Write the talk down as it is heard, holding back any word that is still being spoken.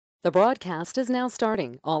The broadcast is now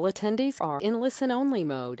starting. All attendees are in listen-only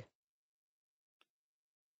mode.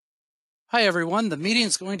 Hi, everyone. The meeting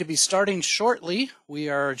is going to be starting shortly. We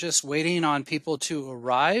are just waiting on people to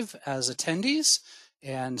arrive as attendees,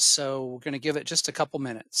 and so we're going to give it just a couple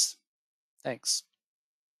minutes. Thanks.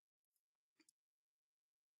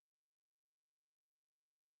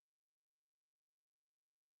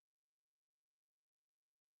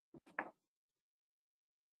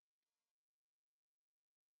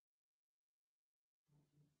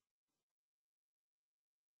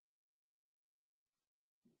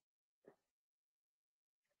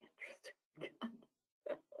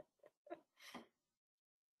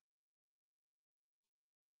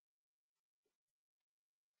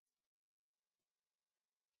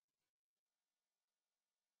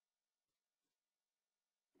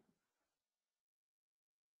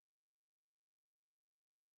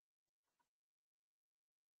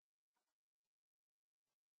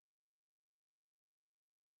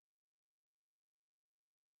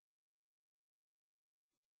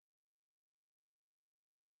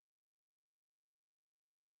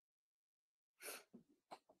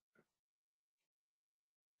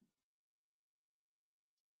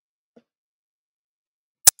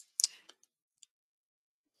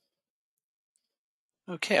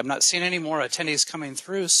 Okay, I'm not seeing any more attendees coming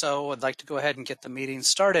through, so I'd like to go ahead and get the meeting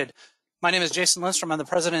started. My name is Jason Lindstrom. I'm the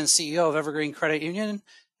President and CEO of Evergreen Credit Union,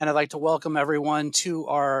 and I'd like to welcome everyone to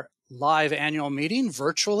our live annual meeting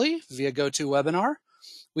virtually via GoToWebinar.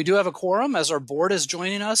 We do have a quorum as our board is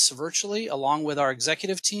joining us virtually along with our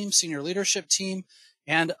executive team, senior leadership team,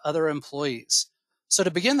 and other employees. So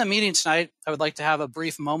to begin the meeting tonight, I would like to have a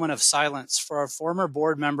brief moment of silence for our former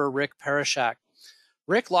board member, Rick Parashak.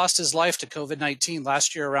 Rick lost his life to COVID-19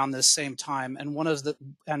 last year around this same time and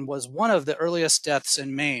was one of the earliest deaths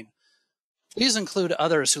in Maine. Please include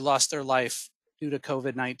others who lost their life due to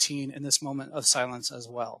COVID-19 in this moment of silence as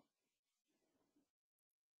well.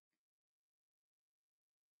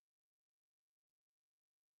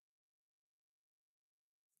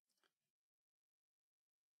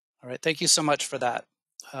 All right, thank you so much for that.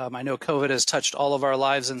 I know COVID has touched all of our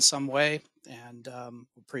lives in some way, and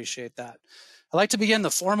appreciate that. I'd like to begin the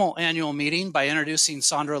formal annual meeting by introducing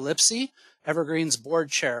Sandra Lipsey, Evergreen's board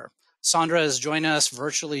chair. Sandra is joining us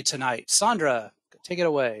virtually tonight. Sandra, take it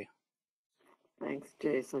away. Thanks,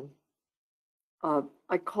 Jason.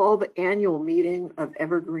 I call the annual meeting of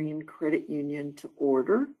Evergreen Credit Union to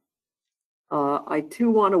order. I too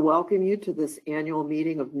want to welcome you to this annual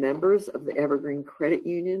meeting of members of the Evergreen Credit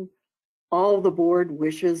Union. All the board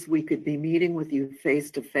wishes we could be meeting with you face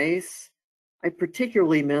to face. I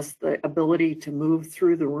particularly miss the ability to move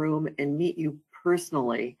through the room and meet you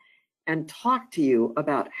personally and talk to you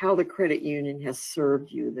about how the credit union has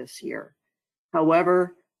served you this year.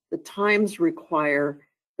 However, the times require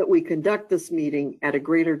that we conduct this meeting at a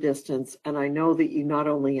greater distance, and I know that you not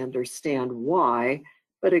only understand why,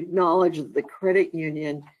 but acknowledge that the credit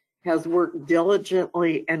union has worked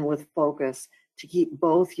diligently and with focus to keep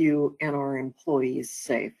both you and our employees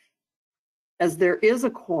safe. As there is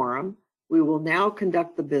a quorum, we will now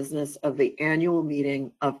conduct the business of the annual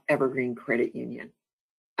meeting of Evergreen Credit Union.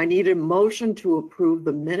 I need a motion to approve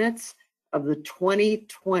the minutes of the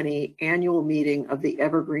 2020 annual meeting of the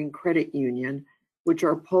Evergreen Credit Union, which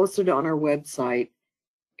are posted on our website,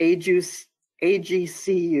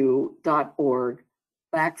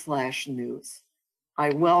 agcu.org/news. I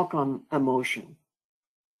welcome a motion.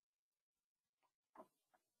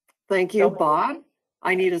 Thank you, Bob.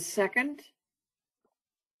 I need a second.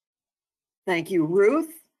 Thank you,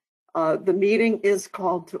 Ruth. The meeting is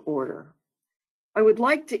called to order. I would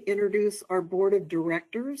like to introduce our board of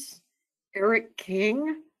directors: Eric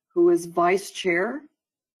King, who is vice chair,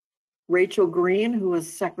 Rachel Green, who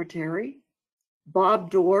is secretary, Bob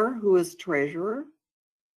Dorr, who is treasurer,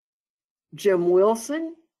 Jim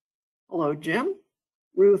Wilson, hello Jim,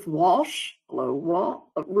 Ruth Walsh, hello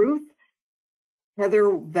Ruth,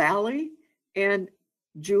 Heather Valley, and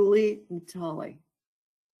Julie Natali.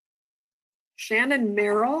 Shannon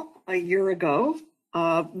Merrill, a year ago,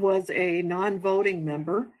 was a non-voting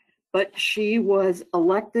member, but she was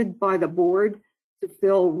elected by the board to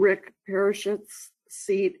fill Rick Parashak's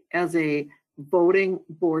seat as a voting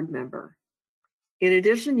board member. In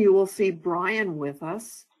addition, you will see Brian with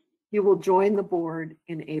us. He will join the board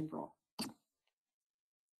in April.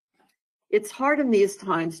 It's hard in these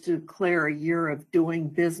times to declare a year of doing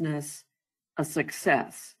business a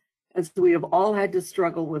success, as we have all had to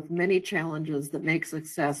struggle with many challenges that make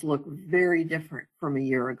success look very different from a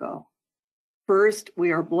year ago. First,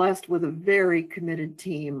 we are blessed with a very committed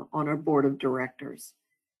team on our board of directors.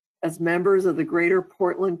 As members of the greater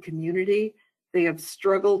Portland community, They have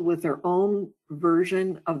struggled with their own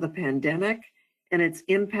version of the pandemic and its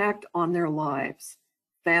impact on their lives.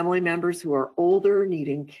 Family members who are older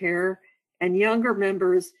needing care, and younger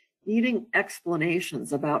members needing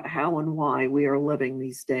explanations about how and why we are living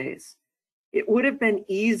these days. It would have been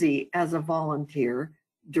easy as a volunteer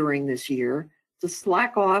during this year to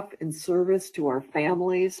slack off in service to our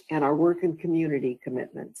families and our work and community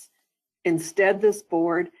commitments. Instead, this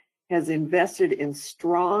board has invested in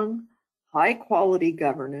strong, high-quality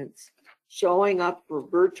governance, showing up for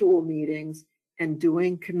virtual meetings and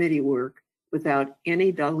doing committee work without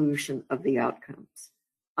any dilution of the outcomes.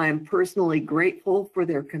 I am personally grateful for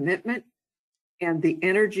their commitment and the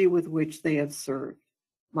energy with which they have served.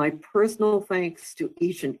 My personal thanks to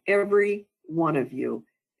each and every one of you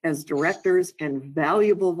as directors and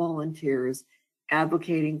valuable volunteers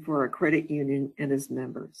advocating for our credit union and its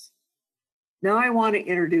members. Now I want to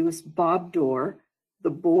introduce Bob Dorr, the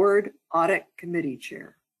Board Audit Committee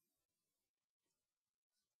Chair.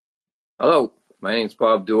 Hello, my name is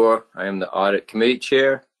Bob Dorr. I am the Audit Committee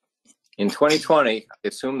Chair. In 2020, I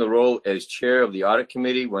assumed the role as Chair of the Audit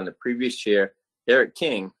Committee when the previous Chair, Eric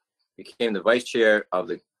King, became the Vice Chair of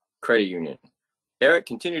the Credit Union. Eric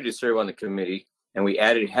continued to serve on the committee, and we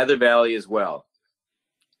added Heather Valley as well.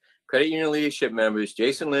 Credit Union leadership members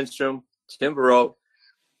Jason Lindstrom, Tim Barot,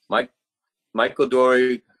 Michael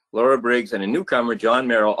Dory, Laura Briggs, and a newcomer, John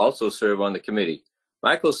Merrill, also serve on the committee.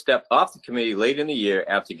 Michael stepped off the committee late in the year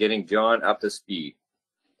after getting John up to speed.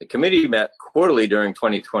 The committee met quarterly during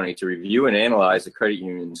 2020 to review and analyze the credit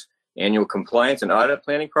union's annual compliance and audit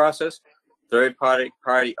planning process,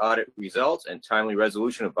 third-party audit results and timely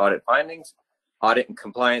resolution of audit findings, audit and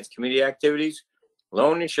compliance committee activities,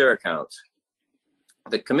 loan and share accounts.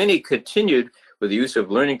 The committee continued with the use of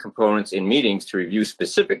learning components in meetings to review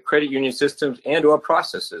specific credit union systems and/or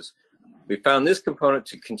processes. We found this component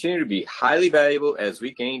to continue to be highly valuable as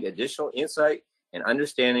we gained additional insight and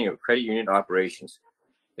understanding of credit union operations.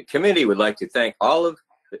 The committee would like to thank all of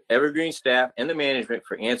the Evergreen staff and the management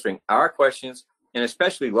for answering our questions, and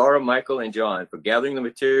especially Laura, Michael, and John for gathering the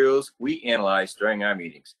materials we analyzed during our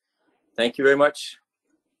meetings. Thank you very much.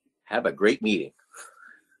 Have a great meeting.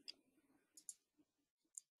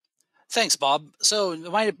 Thanks, Bob. So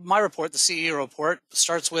my report, the CEO report,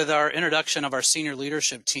 starts with our introduction of our senior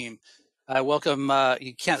leadership team. I welcome,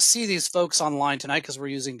 you can't see these folks online tonight because we're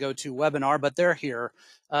using GoToWebinar, but they're here.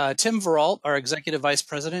 Tim Veralt, our Executive Vice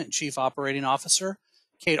President and Chief Operating Officer.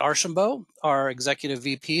 Kate Archambault, our Executive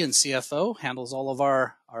VP and CFO, handles all of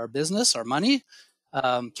our business, our money.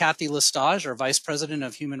 Kathy Lestage, our Vice President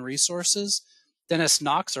of Human Resources. Dennis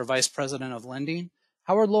Knox, our Vice President of Lending.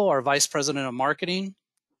 Howard Lowe, our Vice President of Marketing.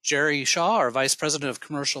 Jerry Shaw, our Vice President of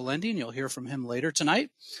Commercial Lending. You'll hear from him later tonight.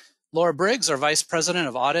 Laura Briggs, our Vice President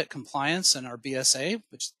of Audit Compliance and our BSA,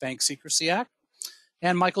 which is Bank Secrecy Act.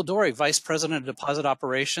 And Michael Dory, Vice President of Deposit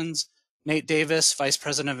Operations. Nate Davis, Vice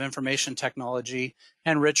President of Information Technology.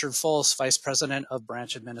 And Richard Fulse, Vice President of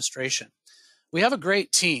Branch Administration. We have a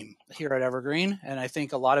great team here at Evergreen, and I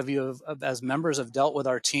think a lot of you as members have dealt with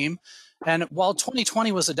our team. And while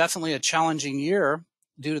 2020 was definitely a challenging year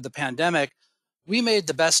due to the pandemic, we made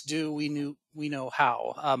the best do we know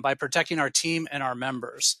how by protecting our team and our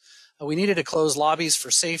members. We needed to close lobbies for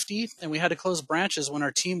safety, and we had to close branches when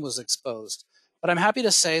our team was exposed. But I'm happy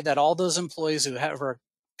to say that all those employees who ever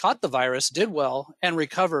caught the virus did well and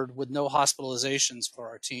recovered with no hospitalizations for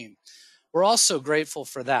our team. We're also grateful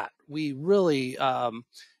for that. We really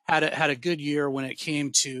had a good year when it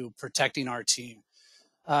came to protecting our team.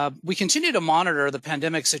 We continue to monitor the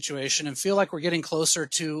pandemic situation and feel like we're getting closer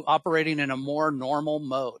to operating in a more normal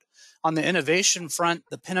mode. On the innovation front,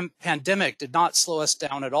 the pandemic did not slow us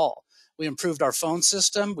down at all. We improved our phone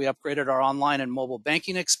system, we upgraded our online and mobile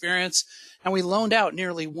banking experience, and we loaned out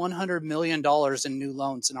nearly $100 million in new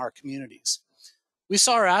loans in our communities. We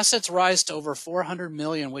saw our assets rise to over $400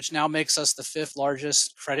 million, which now makes us the 5th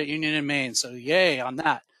largest credit union in Maine, so yay on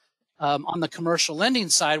that. On the commercial lending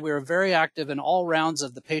side, we were very active in all rounds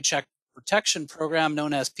of the Paycheck Protection Program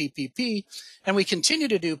known as PPP, and we continue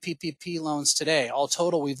to do PPP loans today. All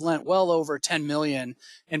total, we've lent well over $10 million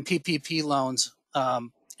in PPP loans,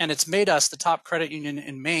 and it's made us the top credit union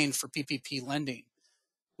in Maine for PPP lending.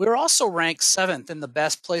 We were also ranked 7th in the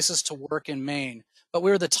best places to work in Maine, but we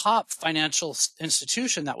were the top financial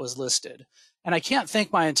institution that was listed. And I can't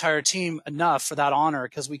thank my entire team enough for that honor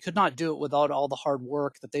because we could not do it without all the hard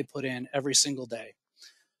work that they put in every single day.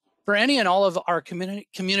 For any and all of our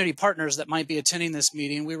community partners that might be attending this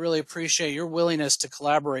meeting, we really appreciate your willingness to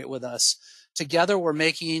collaborate with us. Together, we're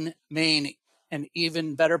making Maine an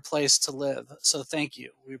even better place to live. So thank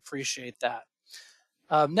you. We appreciate that.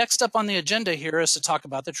 Next up on the agenda here is to talk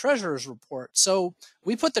about the Treasurer's Report. So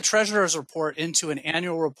we put the Treasurer's Report into an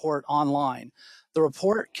annual report online. The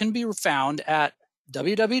report can be found at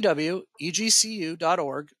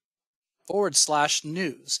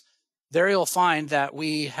www.egcu.org/news. There you'll find that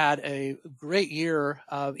we had a great year,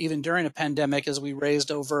 even during a pandemic, as we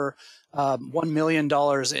raised over $1 million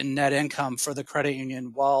in net income for the credit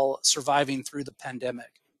union while surviving through the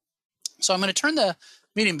pandemic. So I'm going to turn the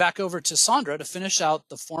meeting back over to Sandra to finish out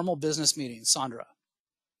the formal business meeting. Sandra.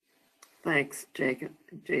 Thanks,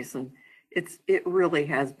 Jason. It really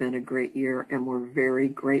has been a great year, and we're very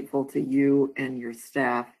grateful to you and your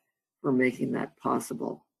staff for making that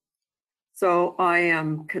possible. So I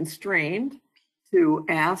am constrained to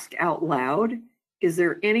ask out loud, is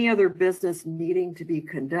there any other business needing to be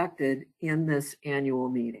conducted in this annual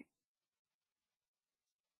meeting?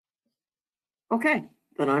 Okay,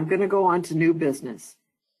 then I'm going to go on to new business.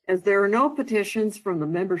 As there are no petitions from the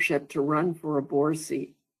membership to run for a board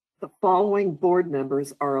seat, the following board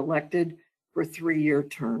members are elected for 3-year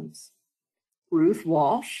terms: Ruth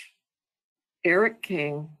Walsh, Eric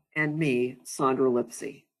King, and me, Sandra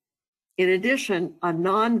Lipsey. In addition, a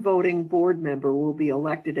non-voting board member will be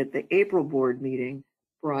elected at the April board meeting,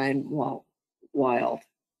 Brian Wild.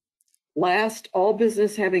 Last, all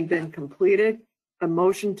business having been completed, a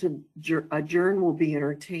motion to adjourn will be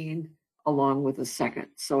entertained along with a second.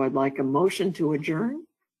 So I'd like a motion to adjourn.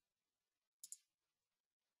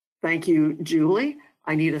 Thank you, Julie.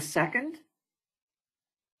 I need a second.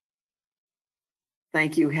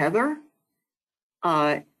 Thank you, Heather.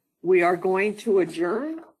 We are going to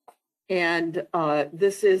adjourn, and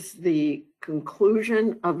this is the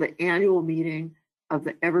conclusion of the annual meeting of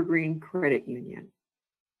the Evergreen Credit Union.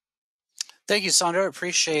 Thank you, Sandra.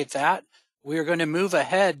 Appreciate that. We are going to move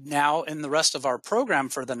ahead now in the rest of our program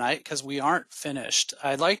for the night because we aren't finished.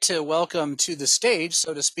 I'd like to welcome to the stage,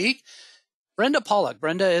 so to speak, Brenda Pollock.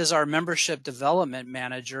 Brenda is our Membership Development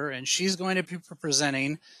Manager, and she's going to be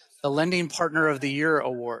presenting the Lending Partner of the Year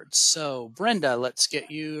Awards. So, Brenda, let's get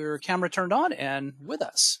your camera turned on and with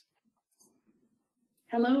us.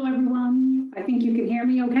 Hello, everyone. I think you can hear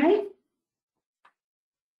me okay?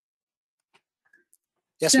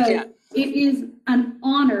 Yes, we can. It is an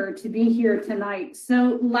honor to be here tonight.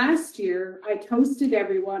 So last year, I toasted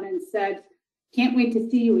everyone and said, can't wait to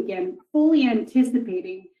see you again, fully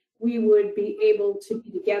anticipating we would be able to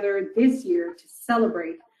be together this year to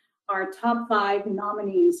celebrate our top 5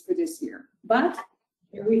 nominees for this year. But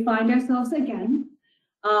here we find ourselves again,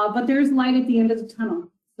 but there's light at the end of the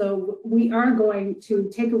tunnel. So we are going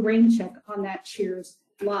to take a rain check on that cheers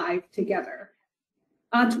live together.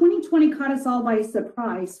 2020 caught us all by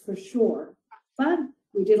surprise for sure, but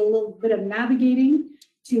we did a little bit of navigating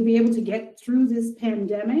to be able to get through this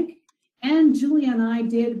pandemic, and Julia and I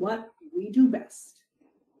did what we do best.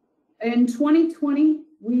 In 2020,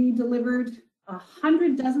 we delivered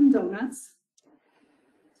 100 dozen donuts,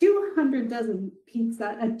 200 dozen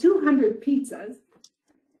pizza, 200 pizzas,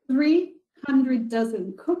 300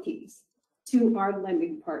 dozen cookies to our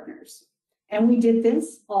lending partners, and we did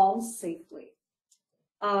this all safely.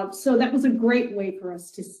 So that was a great way for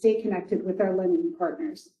us to stay connected with our lending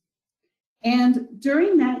partners. And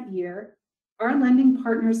during that year, our lending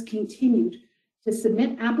partners continued to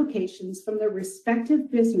submit applications from their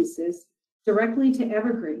respective businesses directly to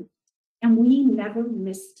Evergreen, and we never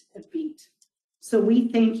missed a beat. So we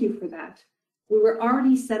thank you for that. We were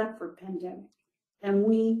already set up for a pandemic, and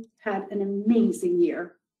we had an amazing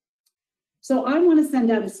year. So I want to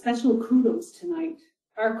send out a special kudos tonight.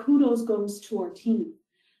 Our kudos goes to our team.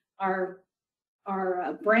 Our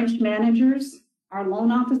branch managers, our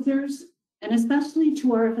loan officers, and especially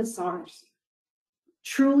to our FSRs.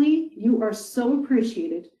 Truly, you are so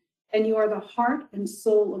appreciated, and you are the heart and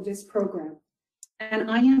soul of this program.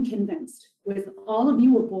 And I am convinced, with all of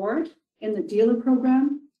you aboard in the dealer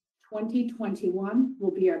program, 2021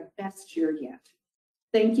 will be our best year yet.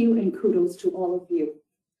 Thank you, and kudos to all of you.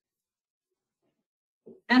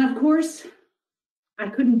 And of course, I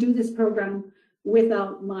couldn't do this program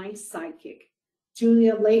without my sidekick.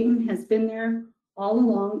 Julia Layton has been there all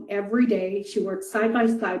along, every day. She works side by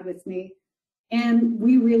side with me, and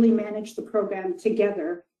we really manage the program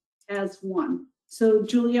together as one. So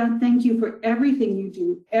Julia, thank you for everything you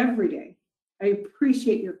do every day. I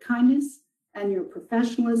appreciate your kindness and your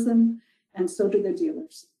professionalism, and so do the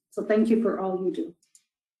dealers. So thank you for all you do.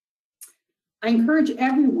 I encourage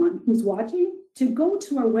everyone who's watching to go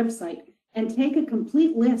to our website and take a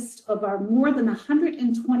complete list of our more than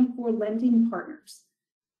 124 lending partners.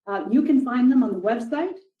 You can find them on the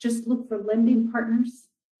website. Just look for lending partners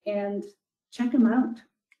and check them out.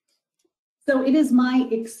 So it is my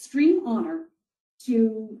extreme honor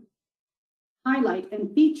to highlight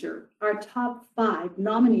and feature our top 5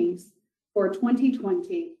 nominees for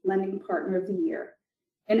 2020 Lending Partner of the Year.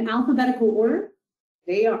 In alphabetical order,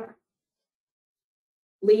 they are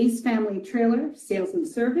Lee's Family Trailer Sales and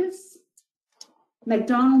Service,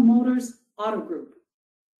 McDonald Motors Auto Group,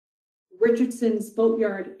 Richardson's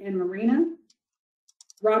Boatyard and Marina,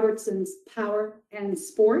 Robertson's Power and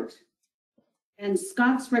Sport, and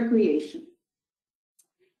Scott's Recreation.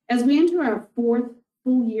 As we enter our 4th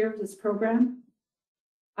full year of this program,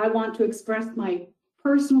 I want to express my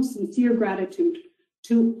personal, sincere gratitude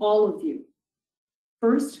to all of you.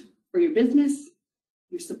 First, for your business,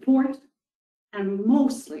 your support, and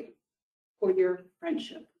mostly for your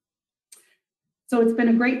friendship. So it's been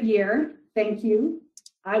a great year. Thank you.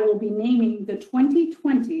 I will be naming the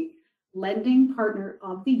 2020 Lending Partner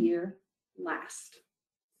of the Year last.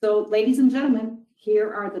 So, ladies and gentlemen,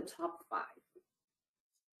 here are the top 5.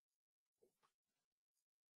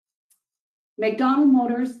 McDonald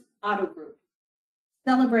Motors Auto Group.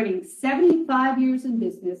 Celebrating 75 years in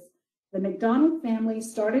business, the McDonald family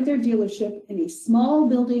started their dealership in a small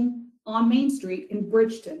building on Main Street in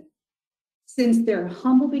Bridgeton. Since their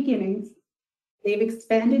humble beginnings, they've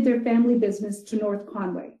expanded their family business to North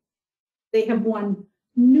Conway. They have won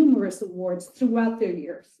numerous awards throughout their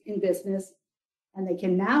years in business, and they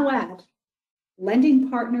can now add Lending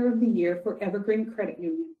Partner of the Year for Evergreen Credit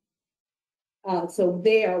Union. So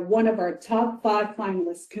they are one of our top 5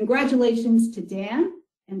 finalists. Congratulations to Dan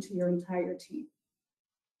and to your entire team.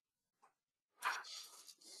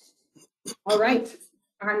 All right,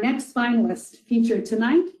 our next finalist featured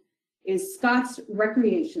tonight is Scott's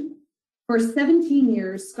Recreation. For 17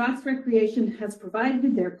 years, Scott's Recreation has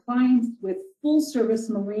provided their clients with full-service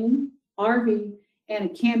marine, RV,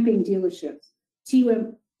 and camping dealerships.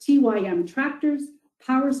 TYM tractors,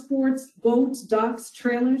 power sports, boats, docks,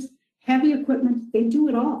 trailers, heavy equipment, they do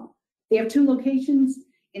it all. They have 2 locations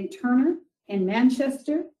in Turner and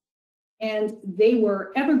Manchester, and they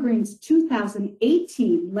were Evergreen's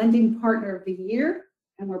 2018 Lending Partner of the Year,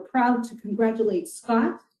 and we're proud to congratulate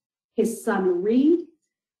Scott, his son Reed,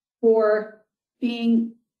 for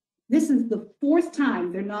being, this is the 4th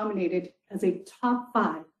time they're nominated as a top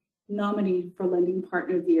 5 nominee for Lending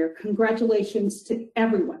Partner of the Year. Congratulations to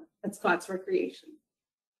everyone at Scott's Recreation.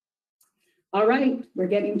 All right, we're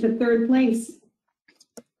getting to 3rd place.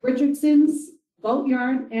 Richardson's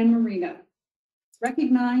Boatyard and Marina.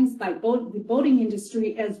 Recognized by the boating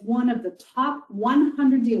industry as one of the top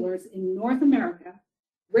 100 dealers in North America,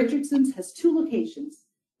 Richardson's has 2 locations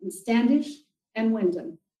in Standish and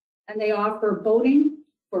Wyndham, and they offer boating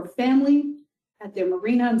for family at their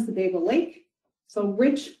marina in Sebago Lake. So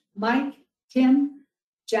Rich, Mike, Tim,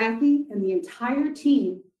 Jackie, and the entire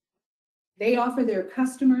team, they offer their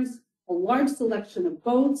customers a large selection of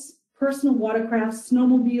boats, personal watercrafts,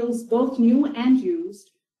 snowmobiles, both new and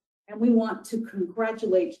used. And we want to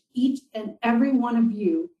congratulate each and every one of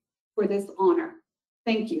you for this honor.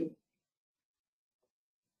 Thank you.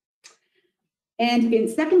 And in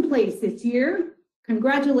 2nd place this year,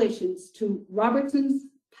 congratulations to Robertson's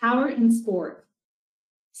Power and Sport.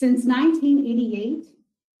 Since 1988,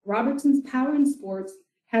 Robertson's Power and Sports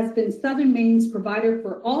has been Southern Maine's provider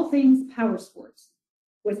for all things power sports.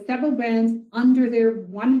 With several brands under their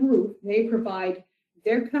one roof, they provide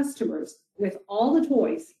their customers with all the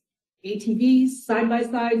toys, ATVs,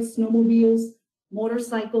 side-by-sides, snowmobiles,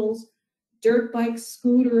 motorcycles, dirt bikes,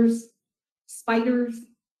 scooters, spiders,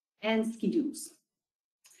 and ski-doos.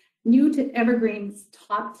 New to Evergreen's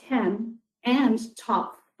top 10 and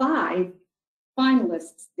top 5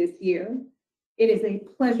 finalists this year, it is a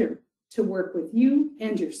pleasure to work with you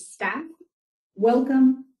and your staff.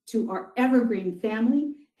 Welcome to our Evergreen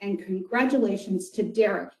family, and congratulations to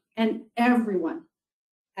Derek and everyone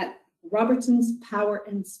at Robertson's Power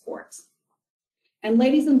and Sports. And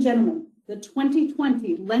ladies and gentlemen, the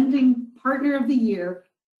 2020 Lending Partner of the Year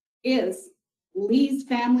is Lee's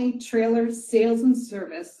Family Trailer Sales and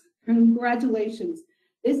Service. Congratulations.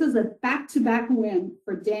 This is a back-to-back win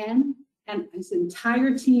for Dan and his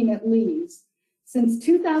entire team at Lee's. Since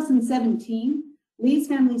 2017, Lee's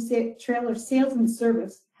Family Trailer Sales and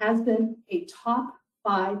Service has been a top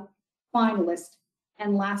 5 finalist,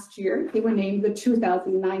 and last year they were named the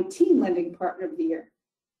 2019 Lending Partner of the Year.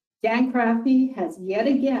 Dan Crafty has yet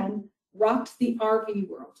again rocked the RV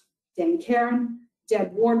world. Dan Karen,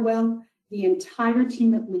 Deb Wardwell, the entire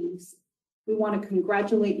team at Lee's. We want to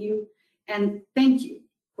congratulate you and thank you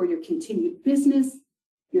for your continued business,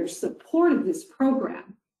 your support of this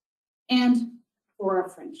program, and for our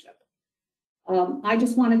friendship. I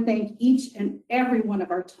just want to thank each and every one of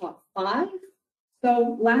our top 5.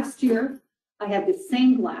 So last year, I had the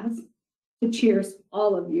same glass cheers,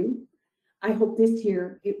 all of you. I hope this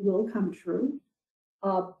year it will come true.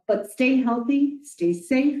 But stay healthy, stay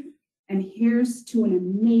safe, and here's to an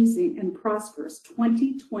amazing and prosperous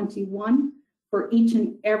 2021 for each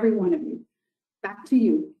and every one of you. Back to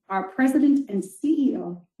you, our President and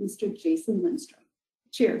CEO, Mr. Jason Lindstrom.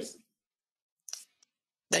 Cheers.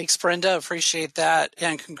 Thanks, Brenda. Appreciate that.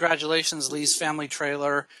 And congratulations, Lee's Family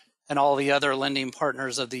Trailer and all the other lending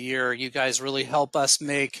partners of the year. You guys really help us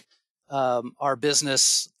make our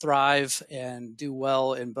business thrive and do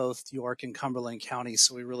well in both York and Cumberland counties.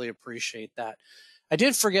 So we really appreciate that. I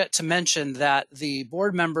did forget to mention that the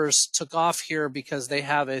board members took off here because they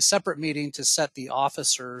have a separate meeting to set the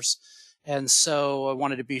officers. And so I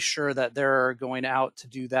wanted to be sure that they're going out to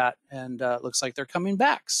do that. And it looks like they're coming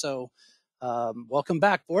back. So welcome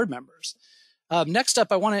back, board members. Next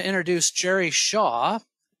up, I want to introduce Jerry Shaw.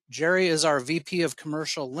 Jerry is our VP of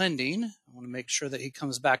Commercial Lending. I want to make sure that he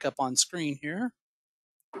comes back up on screen here.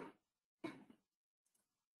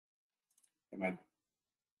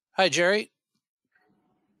 Hi, Jerry.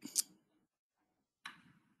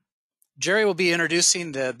 Jerry will be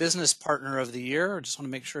introducing the Business Partner of the Year. I just want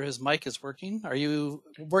to make sure his mic is working. Are you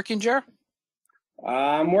working, Jerry?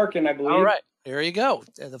 I'm working, I believe. All right, there you go.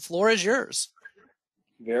 The floor is yours.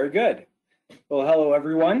 Very good. Well, hello,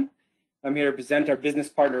 everyone. I'm here to present our Business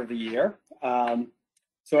Partner of the Year.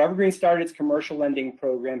 So Evergreen started its commercial lending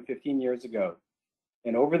program 15 years ago.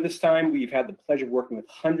 And over this time, we've had the pleasure of working with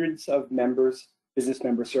hundreds of members, business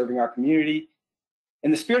members serving our community.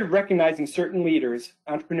 In the spirit of recognizing certain leaders,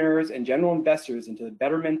 entrepreneurs, and general investors into the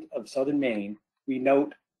betterment of Southern Maine, we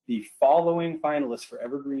note the following finalists for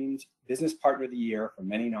Evergreen's Business Partner of the Year from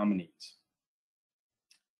many nominees.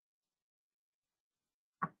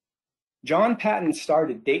 John Patton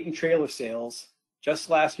started Dayton Trailer Sales just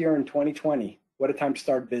last year in 2020. What a time to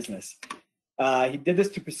start business. He did this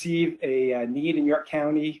to perceive a need in York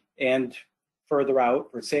County and further out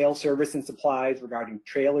for sales, service, and supplies regarding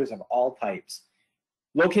trailers of all types.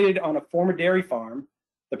 Located on a former dairy farm,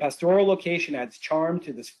 the pastoral location adds charm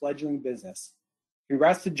to this fledgling business.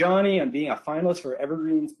 Congrats to Johnny on being a finalist for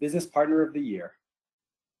Evergreen's Business Partner of the Year.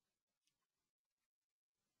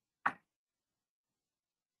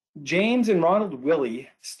 James and Ronald Willey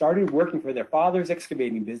started working for their father's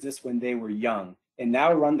excavating business when they were young and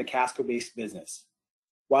now run the Casco-based business.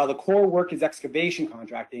 While the core work is excavation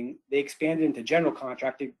contracting, they expanded into general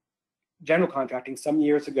contracting some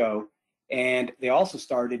years ago, and they also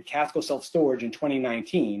started Casco Self-Storage in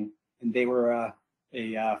 2019, and they were a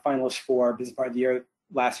finalist for Business Partner of the Year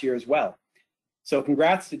last year as well. So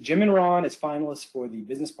congrats to Jim and Ron as finalists for the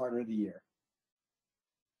Business Partner of the Year.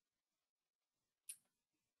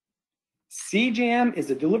 CJAM is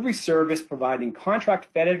a delivery service providing contract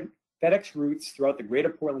FedEx routes throughout the greater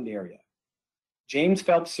Portland area. James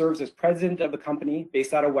Phelps serves as president of the company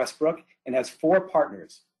based out of Westbrook and has 4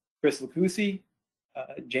 partners, Chris Lucusi,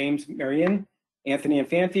 James Marion, Anthony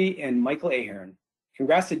Infante, and Michael Ahern.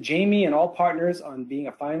 Congrats to Jamie and all partners on being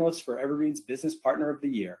a finalist for Evergreen's Business Partner of the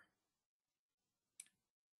Year.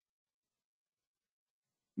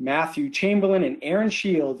 Matthew Chamberlain and Aaron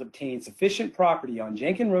Shields obtained sufficient property on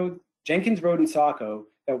Jenkins Road in Saco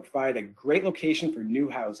that would provide a great location for new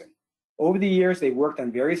housing. Over the years, they worked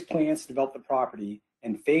on various plans to develop the property,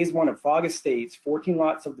 and phase 1 of Frog Estates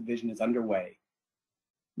 14-lot subdivision is underway.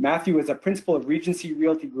 Matthew is a principal of Regency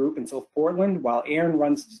Realty Group in South Portland, while Aaron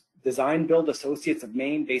runs Design Build Associates of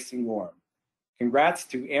Maine based in Quorum. Congrats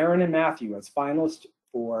to Aaron and Matthew as finalists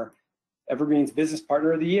for Evergreen's Business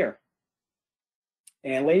Partner of the Year.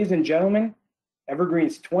 And ladies and gentlemen,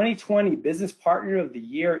 Evergreen's 2020 Business Partner of the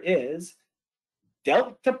Year is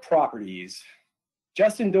Delta Properties.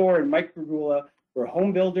 Justin Dorr and Mike Regula were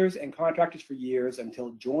home builders and contractors for years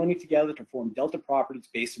until joining together to form Delta Properties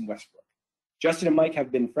based in Westbrook. Justin and Mike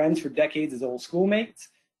have been friends for decades as old schoolmates.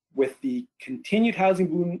 With the continued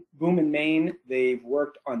housing boom in Maine, they've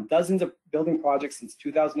worked on dozens of building projects since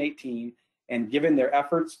 2018, and given their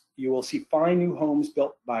efforts, you will see fine new homes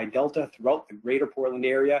built by Delta throughout the greater Portland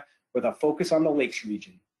area with a focus on the Lakes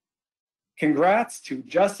region. Congrats to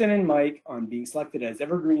Justin and Mike on being selected as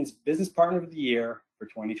Evergreen's Business Partner of the Year for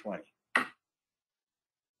 2020.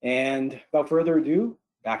 And without further ado,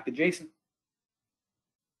 back to Jason.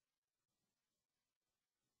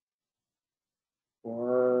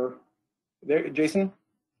 Or there, Jason?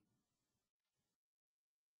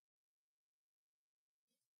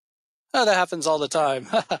 Oh, that happens all the time.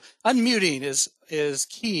 Unmuting is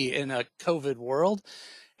key in a COVID world.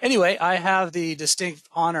 Anyway, I have the distinct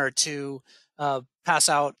honor to pass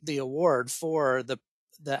out the award for the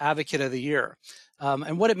Advocate of the Year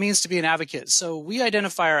and what it means to be an advocate. So we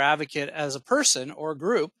identify our advocate as a person or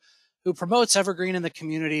group who promotes Evergreen in the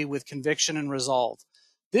community with conviction and resolve.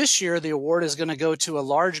 This year, the award is going to go to a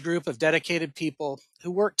large group of dedicated people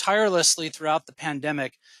who worked tirelessly throughout the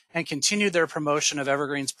pandemic and continued their promotion of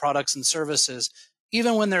Evergreen's products and services,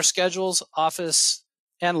 even when their schedules, office,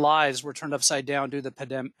 and lives were turned upside down due to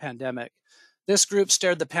the pandemic. This group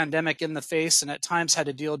stared the pandemic in the face and at times had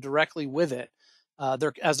to deal directly with it,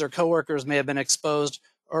 as their coworkers may have been exposed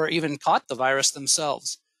or even caught the virus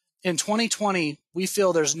themselves. In 2020, we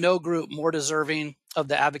feel there's no group more deserving of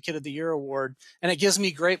the Advocate of the Year award, and it gives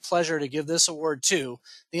me great pleasure to give this award to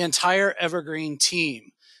the entire Evergreen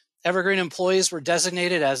team. Evergreen employees were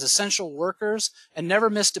designated as essential workers and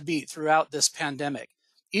never missed a beat throughout this pandemic.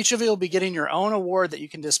 Each of you will be getting your own award that you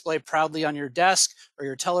can display proudly on your desk or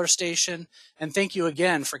your teller station. And thank you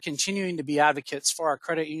again for continuing to be advocates for our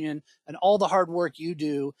credit union and all the hard work you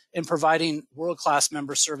do in providing world-class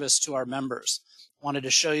member service to our members. Wanted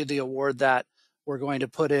to show you the award that we're going to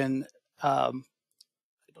put in. I don't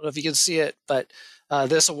know if you can see it, but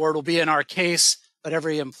this award will be in our case, but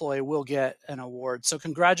every employee will get an award. So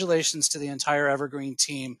congratulations to the entire Evergreen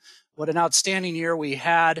team. What an outstanding year we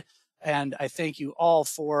had. And I thank you all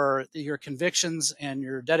for your convictions and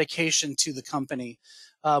your dedication to the company.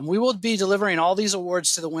 We will be delivering all these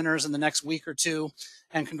awards to the winners in the next week or two.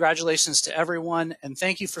 And congratulations to everyone. And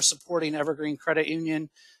thank you for supporting Evergreen Credit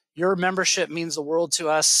Union. Your membership means the world to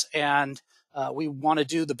us, and we want to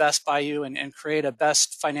do the best by you and create a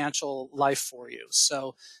best financial life for you.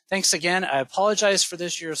 So thanks again. I apologize for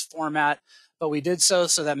this year's format, but we did so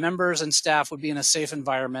that members and staff would be in a safe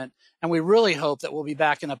environment. And we really hope that we'll be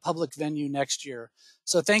back in a public venue next year.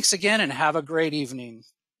 So thanks again and have a great evening.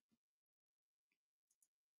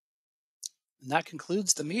 And that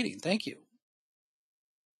concludes the meeting. Thank you.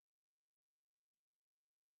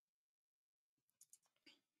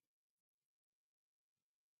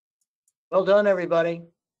 Well done, everybody.